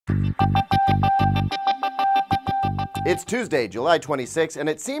It's Tuesday, July 26, and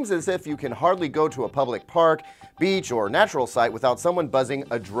it seems as if you can hardly go to a public park, beach, or natural site without someone buzzing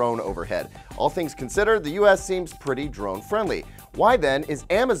a drone overhead. All things considered, the US seems pretty drone-friendly. Why then is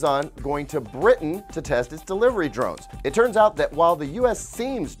Amazon going to Britain to test its delivery drones? It turns out that while the US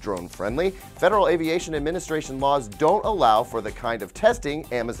seems drone-friendly, Federal Aviation Administration laws don't allow for the kind of testing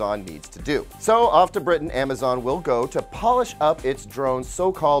Amazon needs to do. So off to Britain, Amazon will go to polish up its drone's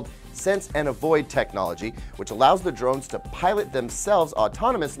so-called sense and avoid technology, which allows the drones to pilot themselves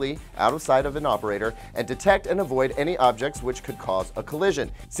autonomously out of sight of an operator and detect and avoid any objects which could cause a collision.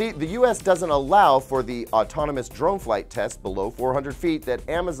 See, the US doesn't allow for the autonomous drone flight test below 400 feet that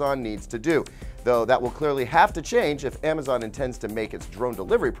Amazon needs to do, though that will clearly have to change if Amazon intends to make its drone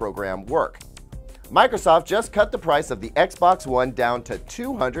delivery program work. Microsoft just cut the price of the Xbox One down to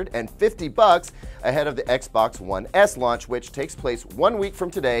 $250 ahead of the Xbox One S launch, which takes place 1 week from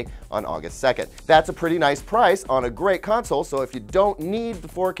today on August 2nd. That's a pretty nice price on a great console, so if you don't need the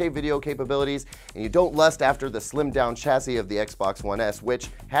 4K video capabilities and you don't lust after the slimmed down chassis of the Xbox One S, which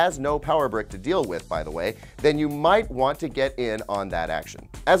has no power brick to deal with, by the way, then you might want to get in on that action.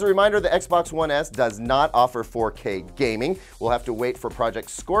 As a reminder, the Xbox One S does not offer 4K gaming. We'll have to wait for Project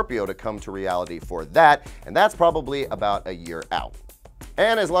Scorpio to come to reality for that, and that's probably about a year out.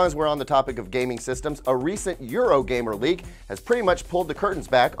 And as long as we're on the topic of gaming systems, a recent Eurogamer leak has pretty much pulled the curtains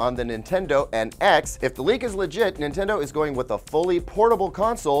back on the Nintendo NX. If the leak is legit, Nintendo is going with a fully portable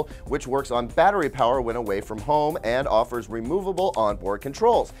console which works on battery power when away from home and offers removable onboard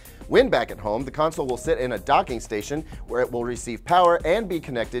controls. When back at home, the console will sit in a docking station where it will receive power and be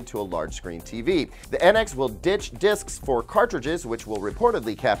connected to a large screen TV. The NX will ditch discs for cartridges, which will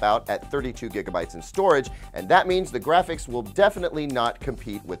reportedly cap out at 32 gigabytes in storage, and that means the graphics will definitely not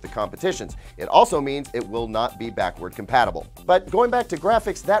compete with the competitions. It also means it will not be backward compatible. But going back to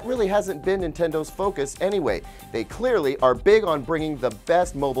graphics, that really hasn't been Nintendo's focus anyway. They clearly are big on bringing the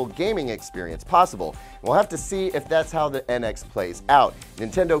best mobile gaming experience possible. We'll have to see if that's how the NX plays out.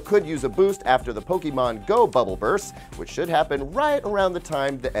 Nintendo could use a boost after the Pokemon Go bubble burst, which should happen right around the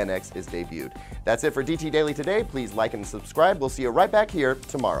time the NX is debuted. That's it for DT Daily today. Please like and subscribe. We'll see you right back here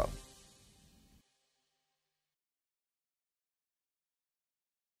tomorrow.